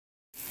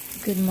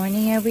Good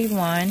morning,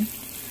 everyone.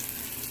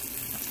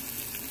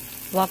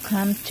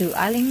 Welcome to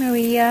Aling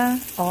Maria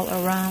all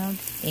around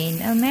in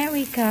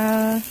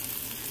America.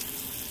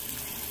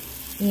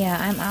 Yeah,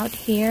 I'm out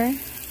here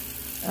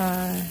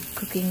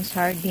cooking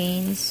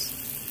sardines.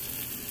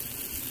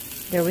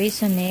 The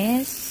reason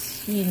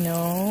is,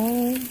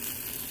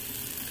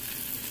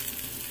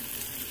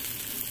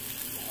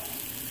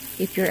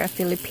 if you're a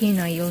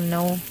Filipino, you'll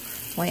know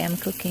why I'm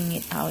cooking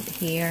it out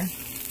here.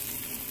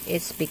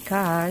 It's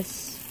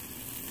because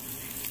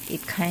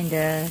it kind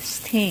of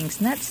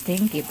stinks. Not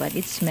stinky, but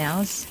it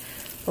smells,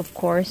 of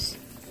course,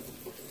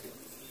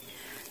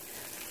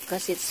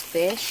 because it's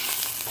fish.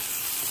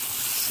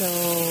 So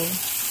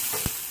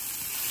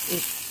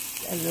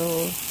it's a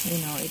little,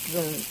 it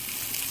will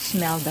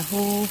smell the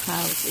whole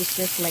house. It's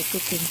just like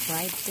cooking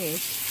fried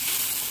fish.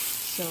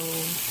 So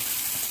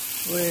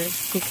we're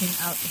cooking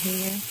out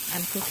here.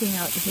 I'm cooking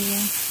out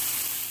here.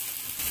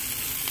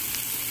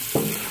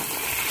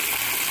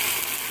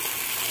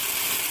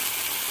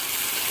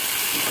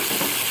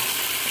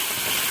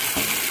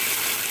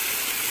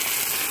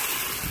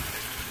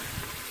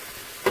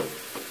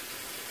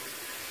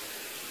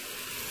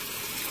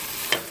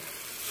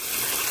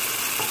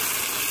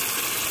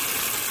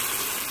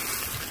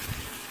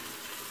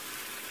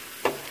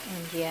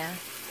 And yeah,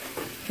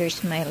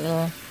 here's my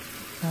little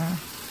a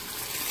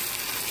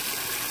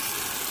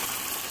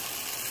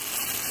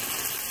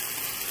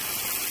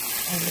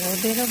little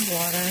bit of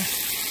water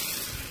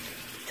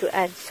to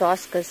add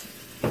sauce, because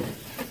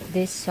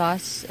this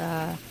sauce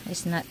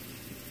is not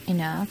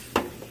enough.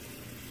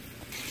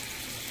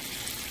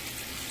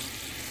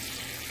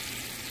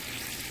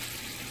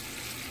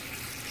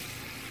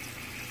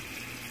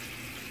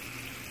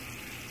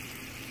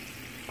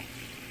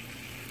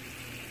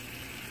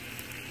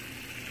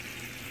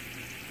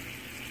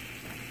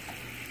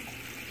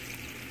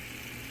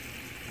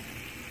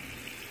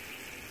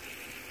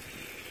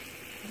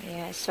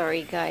 Yeah,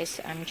 sorry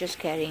guys, I'm just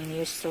getting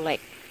used to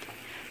like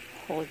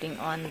holding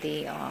on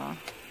the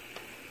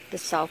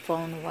cell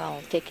phone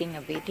while taking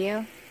a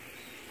video.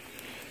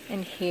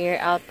 And here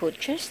I'll put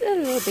just a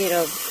little bit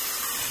of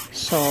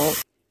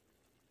salt.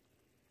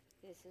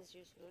 This is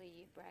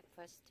usually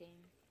breakfasting,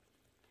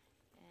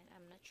 and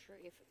I'm not sure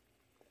if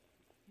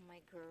my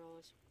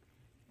girls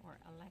or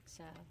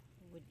Alexa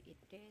would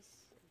eat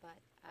this, but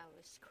I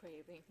was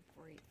craving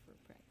for it for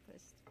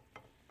breakfast.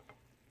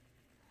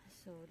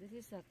 So this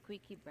is a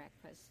quickie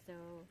breakfast,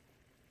 so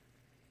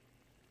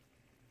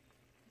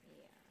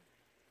yeah,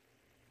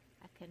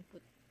 I can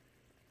put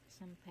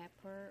some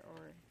pepper,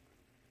 or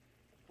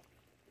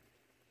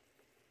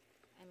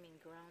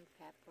ground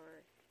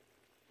pepper,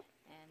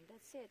 and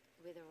that's it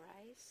with the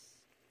rice.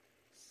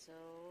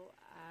 So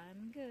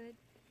I'm good.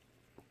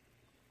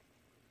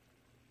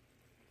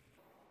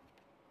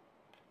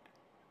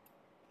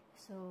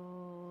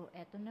 So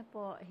eto na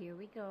po, here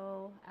we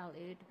go. I'll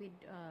eat it with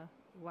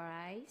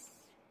rice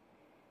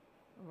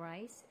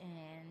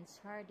and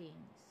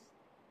sardines.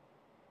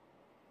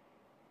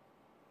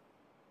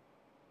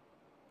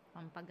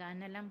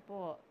 Pampagana lang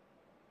po.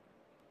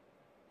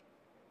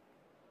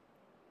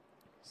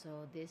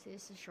 So this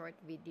is a short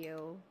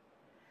video.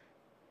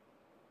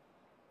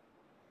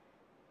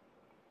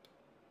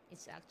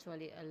 It's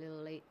actually a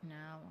little late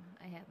now.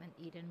 I haven't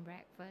eaten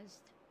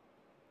breakfast.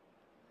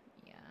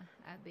 Yeah,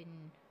 I've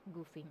been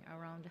goofing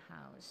around the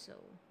house, so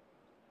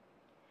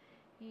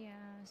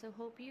yeah, so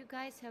hope you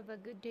guys have a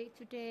good day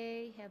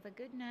today. Have a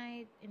good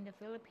night in the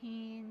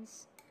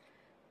Philippines.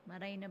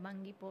 Maray na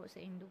banggi po sa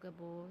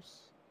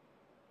Indugabos.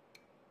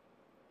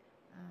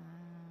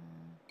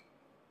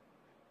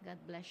 God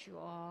bless you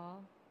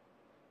all.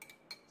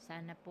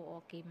 Sana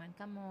po okay man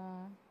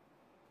kamo.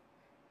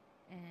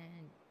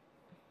 And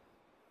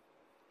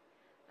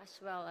as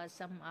well as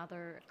some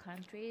other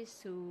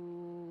countries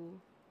who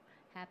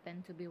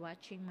happen to be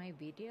watching my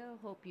video.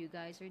 Hope you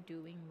guys are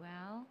doing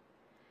well,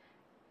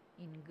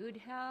 in good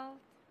health,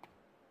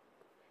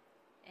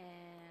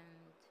 and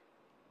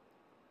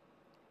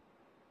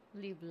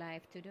live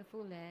life to the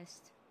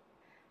fullest.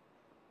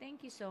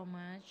 Thank you so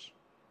much.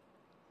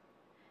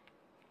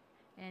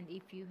 And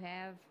if you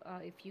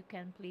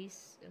can,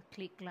 please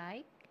click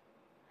like,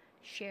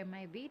 share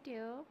my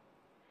video,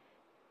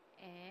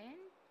 and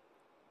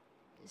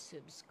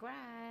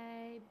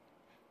subscribe.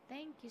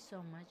 Thank you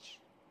so much.